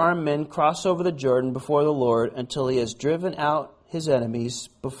all of your armed men cross over the Jordan before the Lord until he has driven out his enemies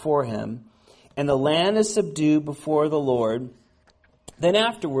before him, and the land is subdued before the Lord, then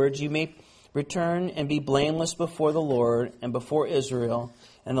afterwards you may return and be blameless before the Lord and before Israel,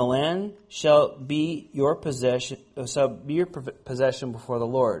 and the land shall be your possession before the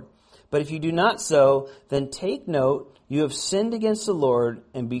Lord. But if you do not so, then take note, you have sinned against the Lord,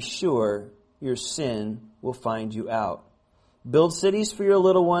 and be sure your sin will find you out. Build cities for your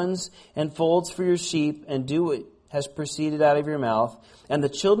little ones and folds for your sheep, and do what has proceeded out of your mouth. And the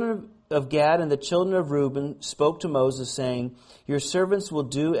children of Gad and the children of Reuben spoke to Moses, saying, your servants will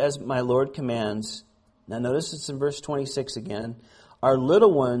do as my Lord commands. Now notice it's in verse 26 again. Our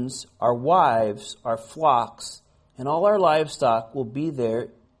little ones, our wives, our flocks, and all our livestock will be there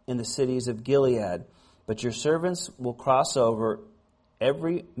in the cities of Gilead. But your servants will cross over,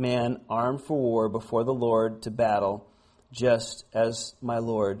 every man armed for war before the Lord to battle, just as my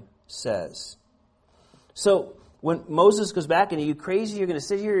Lord says. So when Moses goes back, and are you crazy? You're going to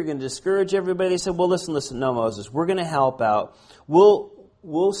sit here, you're going to discourage everybody. They said, well, listen, no, Moses, we're going to help out.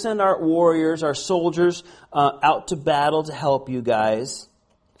 We'll send our warriors, our soldiers, out to battle to help you guys.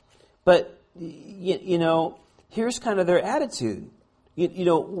 But, here's kind of their attitude.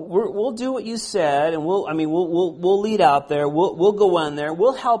 We'll do what you said, and we'll lead out there. We'll go in there.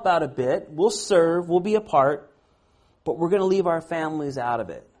 We'll help out a bit. We'll serve. We'll be a part. But we're going to leave our families out of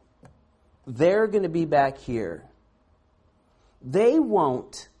it. They're going to be back here. They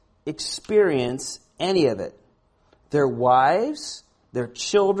won't experience any of it. Their wives, their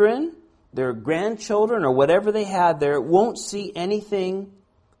children, their grandchildren, or whatever they had there, won't see anything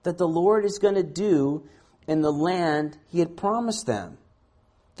that the Lord is going to do in the land He had promised them.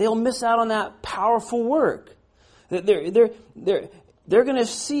 They'll miss out on that powerful work. They're going to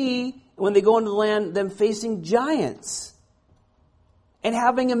see, when they go into the land, them facing giants and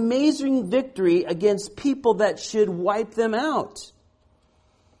having amazing victory against people that should wipe them out.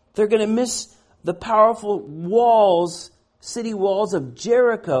 They're going to miss the powerful walls, city walls of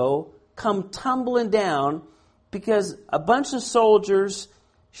Jericho, come tumbling down because a bunch of soldiers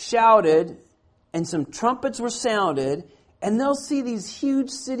shouted and some trumpets were sounded, and they'll see these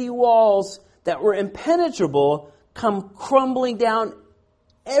huge city walls that were impenetrable come crumbling down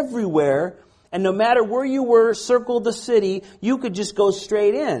everywhere, and no matter where you were, circled the city, you could just go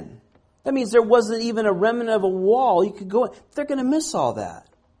straight in. That means there wasn't even a remnant of a wall you could go in. They're going to miss all that.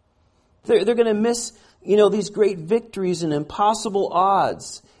 They're going to miss, these great victories and impossible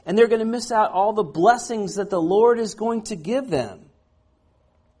odds. And they're going to miss out all the blessings that the Lord is going to give them.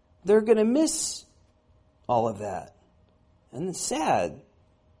 They're going to miss all of that. And it's sad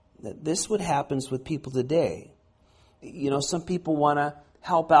that this what happens with people today. Some people want to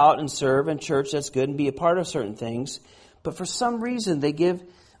help out and serve in church. That's good, and be a part of certain things. But for some reason, they give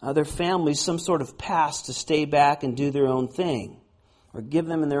their families some sort of pass to stay back and do their own thing, or give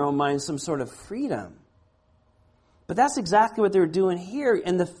them in their own mind some sort of freedom. But that's exactly what they're doing here,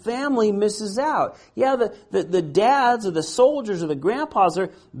 and the family misses out. Yeah, the dads or the soldiers or the grandpas,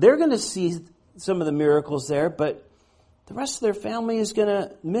 they're going to see some of the miracles there, but the rest of their family is going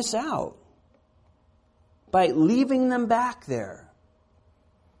to miss out by leaving them back there.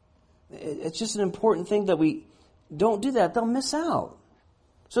 It's just an important thing that we don't do that. They'll miss out.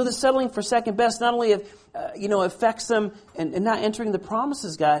 So the settling for second best not only affects them and not entering the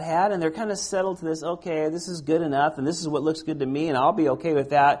promises God had, and they're kind of settled to this, okay, this is good enough, and this is what looks good to me, and I'll be okay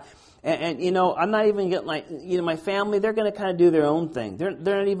with that. And I'm not even getting my family, they're going to kind of do their own thing. They're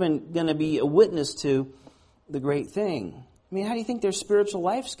not even going to be a witness to the great thing. I mean, how do you think their spiritual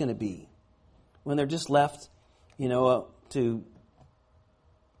life's going to be when they're just left, to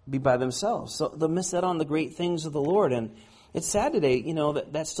be by themselves? So they'll miss out on the great things of the Lord. And it's sad today,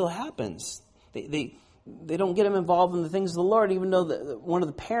 that still happens. They they don't get them involved in the things of the Lord, even though one of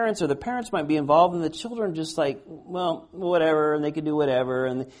the parents or the parents might be involved, and the children just like, well, whatever, and they can do whatever,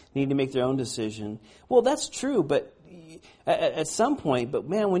 and they need to make their own decision. Well, that's true, but at some point, but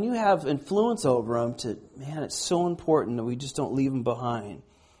man, when you have influence over them, it's so important that we just don't leave them behind,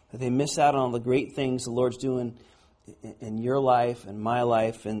 that they miss out on all the great things the Lord's doing in your life and my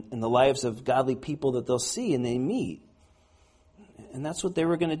life and in the lives of godly people that they'll see and they meet. And that's what they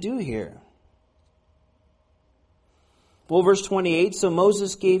were going to do here. Well, verse 28, so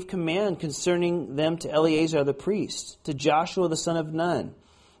Moses gave command concerning them to Eleazar the priest, to Joshua the son of Nun,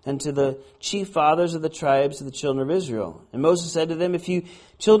 and to the chief fathers of the tribes of the children of Israel. And Moses said to them, if you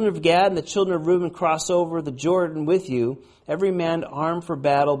children of Gad and the children of Reuben cross over the Jordan with you, every man armed for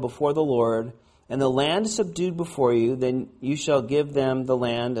battle before the Lord, and the land is subdued before you, then you shall give them the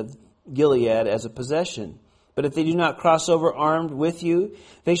land of Gilead as a possession. But if they do not cross over armed with you,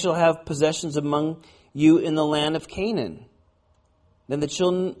 they shall have possessions among you in the land of Canaan. Then the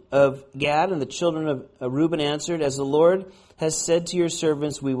children of Gad and the children of Reuben answered, as the Lord has said to your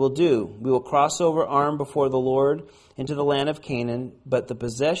servants, we will do. We will cross over armed before the Lord into the land of Canaan, but the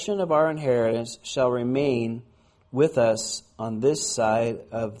possession of our inheritance shall remain with us on this side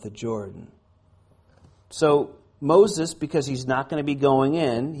of the Jordan. So Moses, because he's not going to be going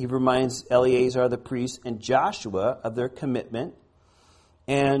in, he reminds Eleazar the priest and Joshua of their commitment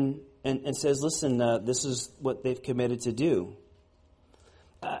and says, listen, this is what they've committed to do.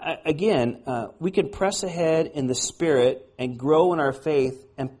 Again, we can press ahead in the Spirit and grow in our faith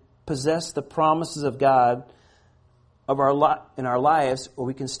and possess the promises of God in our lives, or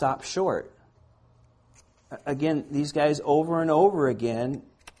we can stop short. Again, these guys over and over again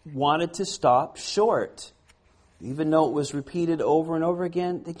wanted to stop short. Even though it was repeated over and over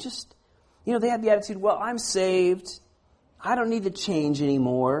again, they just, they had the attitude, well, I'm saved. I don't need to change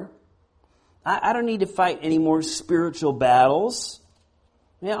anymore. I don't need to fight any more spiritual battles.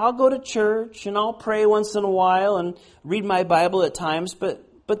 I'll go to church and I'll pray once in a while and read my Bible at times,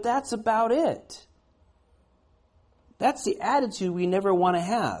 but that's about it. That's the attitude we never want to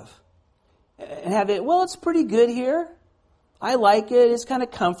have. And have it, well, it's pretty good here. I like it. It's kind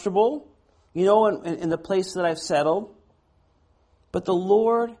of comfortable, in the place that I've settled. But the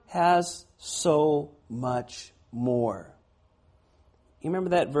Lord has so much more. You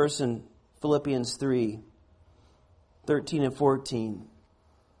remember that verse in Philippians 3:13 and 14.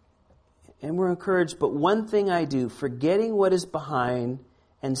 And we're encouraged, but one thing I do, forgetting what is behind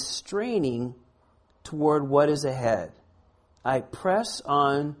and straining toward what is ahead. I press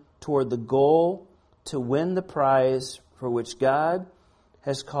on toward the goal to win the prize for which God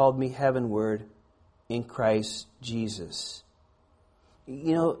has called me heavenward in Christ Jesus.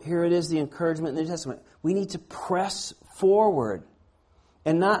 Here it is, the encouragement in the New Testament. We need to press forward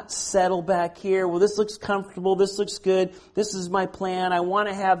and not settle back here. Well, this looks comfortable. This looks good. This is my plan. I want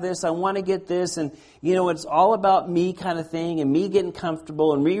to have this. I want to get this. And, it's all about me kind of thing and me getting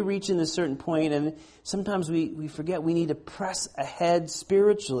comfortable and me reaching a certain point. And sometimes we forget we need to press ahead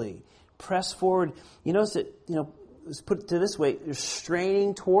spiritually. Press forward. Let's put it this way. You're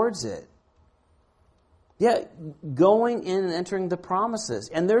straining towards it. Yeah, going in and entering the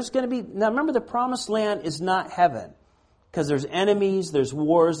promises. And there's going to be, now remember, the promised land is not heaven. Because there's enemies, there's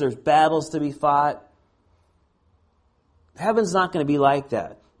wars, there's battles to be fought. Heaven's not going to be like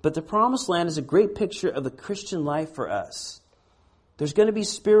that. But the promised land is a great picture of the Christian life for us. There's going to be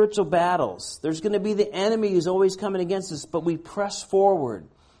spiritual battles. There's going to be the enemy who's always coming against us, but we press forward.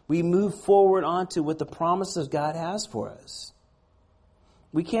 We move forward onto what the promises God has for us.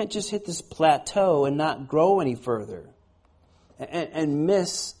 We can't just hit this plateau and not grow any further and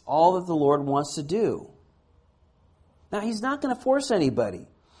miss all that the Lord wants to do. Now, He's not going to force anybody.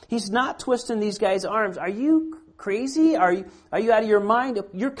 He's not twisting these guys' arms. Are you crazy? Are you out of your mind?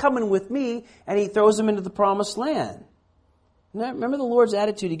 You're coming with me, and He throws them into the promised land. Now, remember the Lord's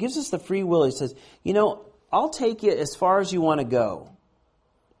attitude. He gives us the free will. He says, I'll take you as far as you want to go.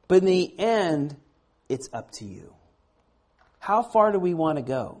 But in the end, it's up to you. How far do we want to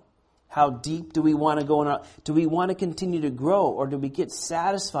go? How deep do we want to go? Do we want to continue to grow? Or do we get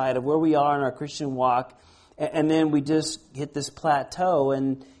satisfied of where we are in our Christian walk? And then we just hit this plateau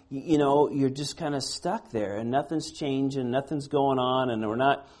and, you're just kind of stuck there and nothing's changing, nothing's going on, and we're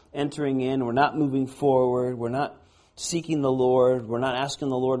not entering in, we're not moving forward, we're not seeking the Lord, we're not asking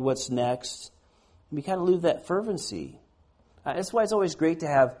the Lord what's next. We kind of lose that fervency. That's why it's always great to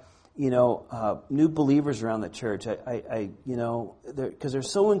have, new believers around the church. Because they're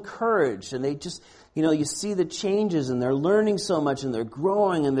so encouraged and they just, you see the changes and they're learning so much and they're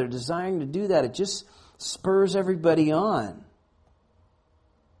growing and they're desiring to do that. It just spurs everybody on.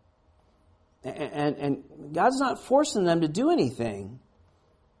 And God's not forcing them to do anything.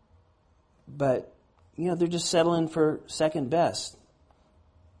 But, they're just settling for second best,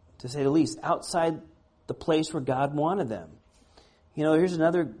 to say the least, outside the place where God wanted them. Here's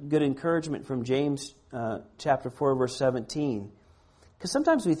another good encouragement from James chapter 4, verse 17. Because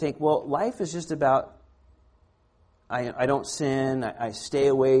sometimes we think, well, life is just about, I don't sin, I stay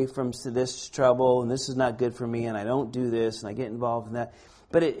away from this trouble, and this is not good for me, and I don't do this, and I get involved in that.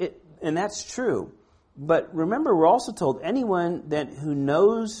 But and that's true. But remember, we're also told anyone who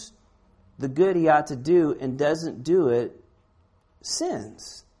knows the good he ought to do and doesn't do it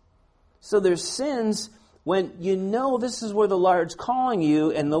sins. So there's sins when you know this is where the Lord's calling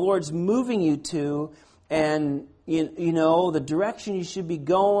you and the Lord's moving you to, and you know the direction you should be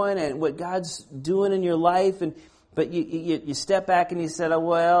going and what God's doing in your life, but you step back and you said,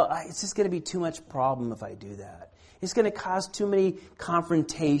 it's just going to be too much problem if I do that. It's going to cause too many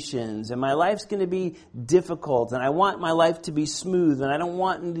confrontations, and my life's going to be difficult, and I want my life to be smooth, and I don't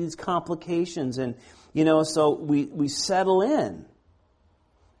want these complications, and so we settle in.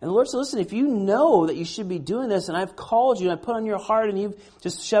 And the Lord said, listen, if you know that you should be doing this, and I've called you, and I put on your heart, and you've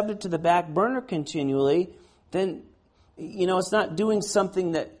just shoved it to the back burner continually, then, it's not doing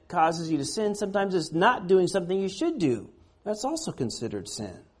something that causes you to sin. Sometimes it's not doing something you should do. That's also considered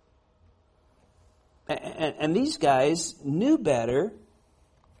sin. And these guys knew better,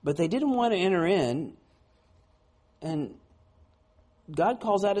 but they didn't want to enter in, and God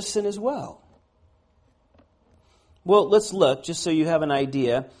calls that a sin as well. Well, let's look, just so you have an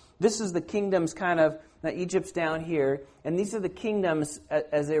idea. This is the kingdoms now Egypt's down here, and these are the kingdoms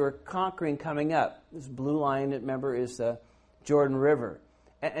as they were conquering coming up. This blue line, remember, is the Jordan River.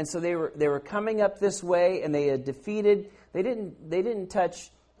 And so they were coming up this way, and they had defeated, they didn't touch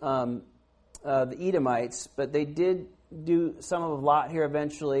the Edomites, but they did do some of Lot here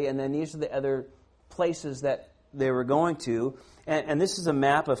eventually, and then these are the other places that they were going to. And this is a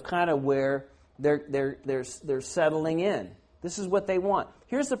map of kind of where they're settling in. This is what they want.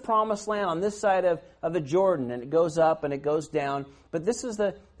 Here's the promised land on this side of the Jordan, and it goes up and it goes down. But this is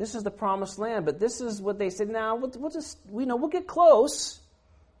the promised land. But this is what they said. Now we'll get close.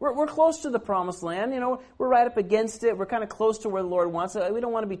 We're close to the promised land. We're right up against it. We're kind of close to where the Lord wants it. We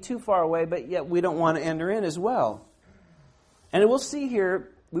don't want to be too far away, but yet we don't want to enter in as well. And we'll see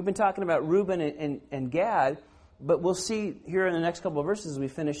here, we've been talking about Reuben and Gad, but we'll see here in the next couple of verses as we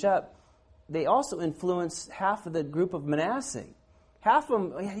finish up, they also influence half of the group of Manasseh. Half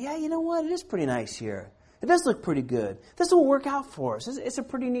of them, you know what, it is pretty nice here. It does look pretty good. This will work out for us. It's a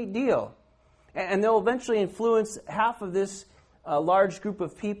pretty neat deal. And they'll eventually influence half of this large group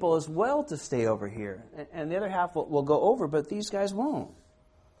of people as well to stay over here. And the other half will go over, but these guys won't.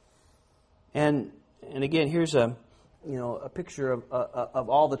 And again, here's a picture of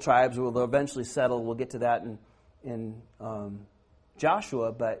all the tribes where they'll eventually settle. We'll get to that in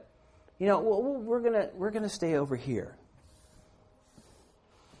Joshua, but we're gonna stay over here.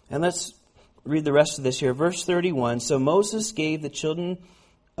 And let's read the rest of this here. Verse 31. So Moses gave the children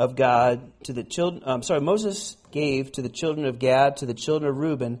of God to the children. Moses gave to the children of Gad, to the children of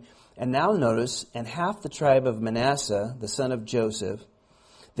Reuben, and now notice, and half the tribe of Manasseh, the son of Joseph,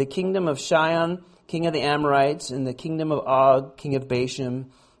 the kingdom of Shion, king of the Amorites, and the kingdom of Og, king of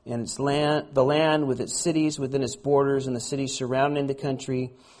Bashan, and its land, the land with its cities within its borders, and the cities surrounding the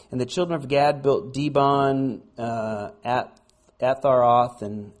country. And the children of Gad built Dibon, Atharoth,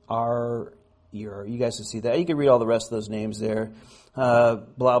 and Ar. You guys can see that. You can read all the rest of those names there. Blah,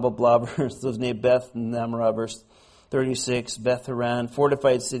 blah, blah, verse, those named Beth Namrah, verse 36, Beth Haran,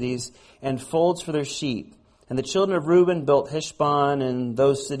 fortified cities, and folds for their sheep. And the children of Reuben built Heshbon and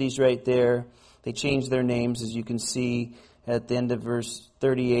those cities right there. They changed their names, as you can see at the end of verse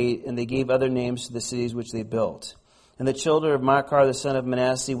 38, and they gave other names to the cities which they built. And the children of Machir, the son of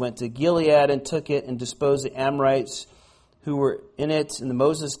Manasseh, went to Gilead and took it and disposed the Amorites who were in it. And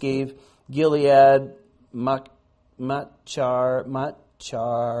Moses gave Gilead, Machir,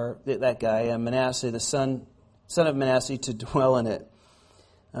 that guy, Manasseh, the son of Manasseh, to dwell in it.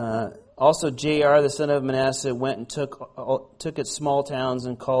 Also, Jair, the son of Manasseh, went and took its small towns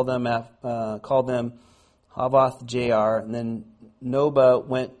and called them Havoth Jair. And then Nobah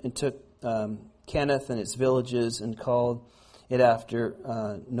went and took Kenneth and its villages and called it after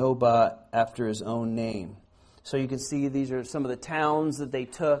Nobah, after his own name. So you can see these are some of the towns that they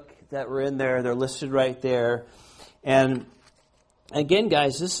took that were in there. They're listed right there. And again,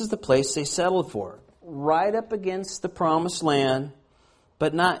 guys, this is the place they settled for. Right up against the promised land,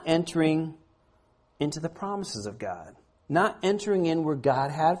 but not entering into the promises of God. Not entering in where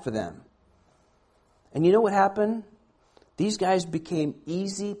God had for them. And you know what happened? These guys became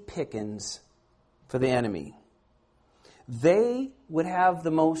easy pickings for the enemy. They would have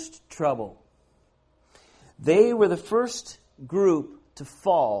the most trouble. They were the first group to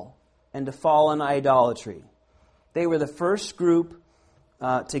fall and to fall in idolatry. They were the first group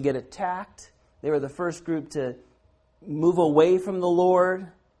to get attacked. They were the first group to move away from the Lord.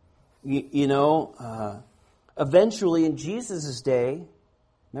 Eventually in Jesus' day,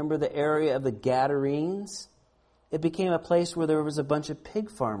 remember the area of the Gadarenes? It became a place where there was a bunch of pig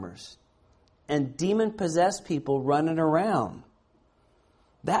farmers and demon-possessed people running around.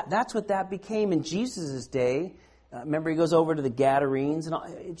 That's what that became in Jesus' day. Remember, he goes over to the Gadarenes, and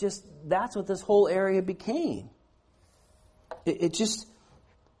that's what this whole area became. It just,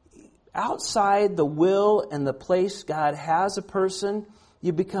 outside the will and the place God has a person,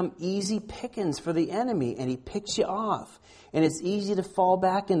 you become easy pickings for the enemy, and he picks you off. And it's easy to fall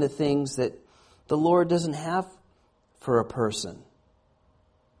back into things that the Lord doesn't have for a person.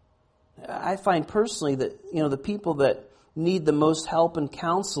 I find personally that, the people that need the most help and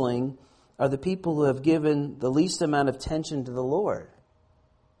counseling are the people who have given the least amount of attention to the Lord.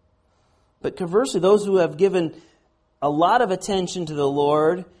 But conversely, those who have given a lot of attention to the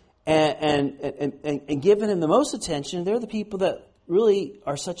Lord and given Him the most attention, they're the people that really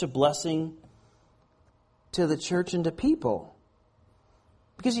are such a blessing to the church and to people.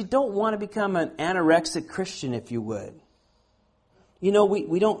 Because you don't want to become an anorexic Christian, if you would.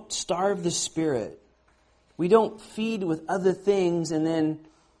 We don't starve the Spirit. We don't feed with other things, and then,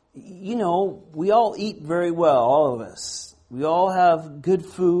 we all eat very well, all of us. We all have good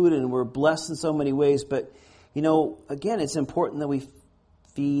food, and we're blessed in so many ways. But, again, it's important that we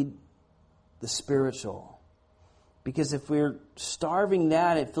feed the spiritual. Because if we're starving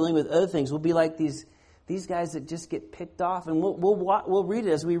that and filling with other things, we'll be like these guys that just get picked off. And we'll read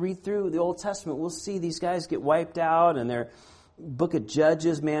it as we read through the Old Testament. We'll see these guys get wiped out, and they're book of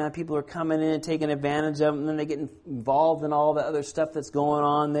Judges, man, people are coming in and taking advantage of them, and then they get involved in all the other stuff that's going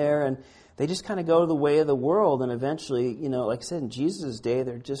on there, and they just kind of go the way of the world, and eventually, like I said, in Jesus' day,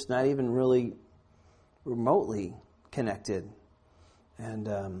 they're just not even really remotely connected. And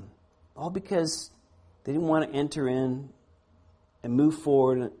all because they didn't want to enter in and move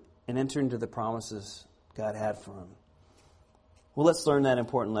forward and enter into the promises God had for them. Well, let's learn that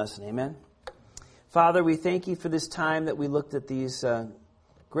important lesson. Amen? Father, we thank you for this time that we looked at these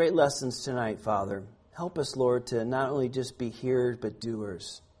great lessons tonight, Father. Help us, Lord, to not only just be hearers, but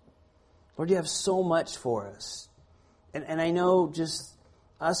doers. Lord, you have so much for us. And I know just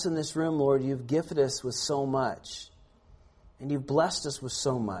us in this room, Lord, you've gifted us with so much. And you've blessed us with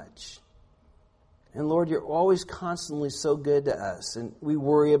so much. And Lord, you're always constantly so good to us. And we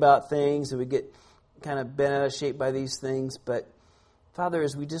worry about things and we get kind of bent out of shape by these things. But Father,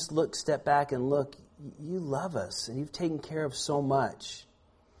 as we just step back and look, you love us and you've taken care of so much.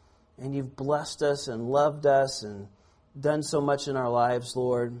 And you've blessed us and loved us and done so much in our lives,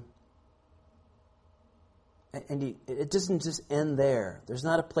 Lord. And it doesn't just end there. There's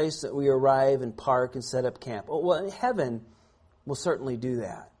not a place that we arrive and park and set up camp. Oh, well, in heaven, we'll certainly do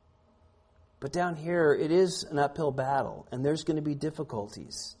that. But down here, it is an uphill battle, and there's going to be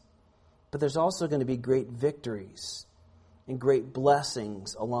difficulties. But there's also going to be great victories and great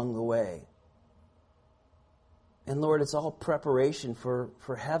blessings along the way. And Lord, it's all preparation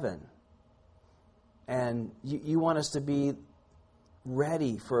for heaven. And you want us to be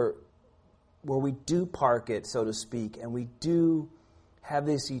ready for where we do park it, so to speak, and we do have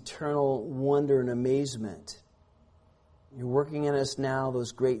this eternal wonder and amazement. You're working in us now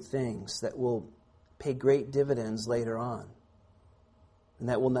those great things that will pay great dividends later on. And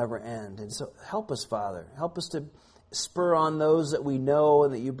that will never end. And so help us, Father. Help us to spur on those that we know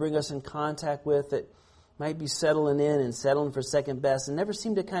and that you bring us in contact with that might be settling in and settling for second best and never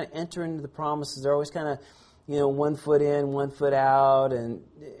seem to kind of enter into the promises. They're always kind of, 1 foot in, 1 foot out and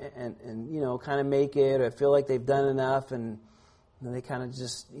kind of make it or feel like they've done enough and they kind of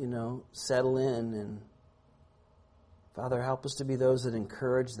just, settle in. And Father, help us to be those that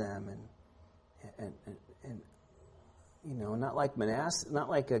encourage them and not like Manasseh, not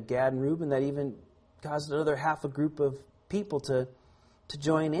like a Gad and Reuben that even caused another half a group of people to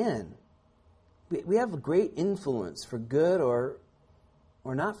join in. We have a great influence for good or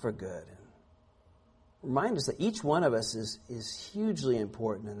not for good. Remind us that each one of us is hugely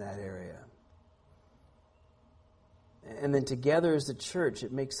important in that area. And then together as the church,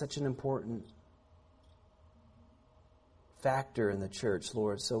 it makes such an important factor in the church,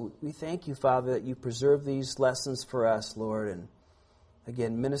 Lord. So we thank you, Father, that you preserve these lessons for us, Lord. And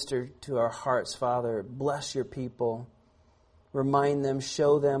again, minister to our hearts, Father. Bless your people. Remind them,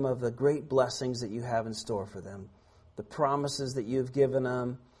 show them of the great blessings that you have in store for them. The promises that you've given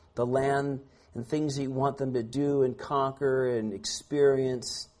them, the land and things that you want them to do and conquer and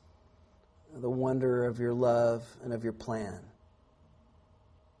experience the wonder of your love and of your plan.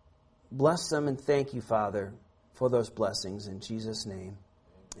 Bless them and thank you, Father, for those blessings. In Jesus' name,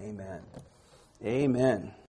 amen. Amen.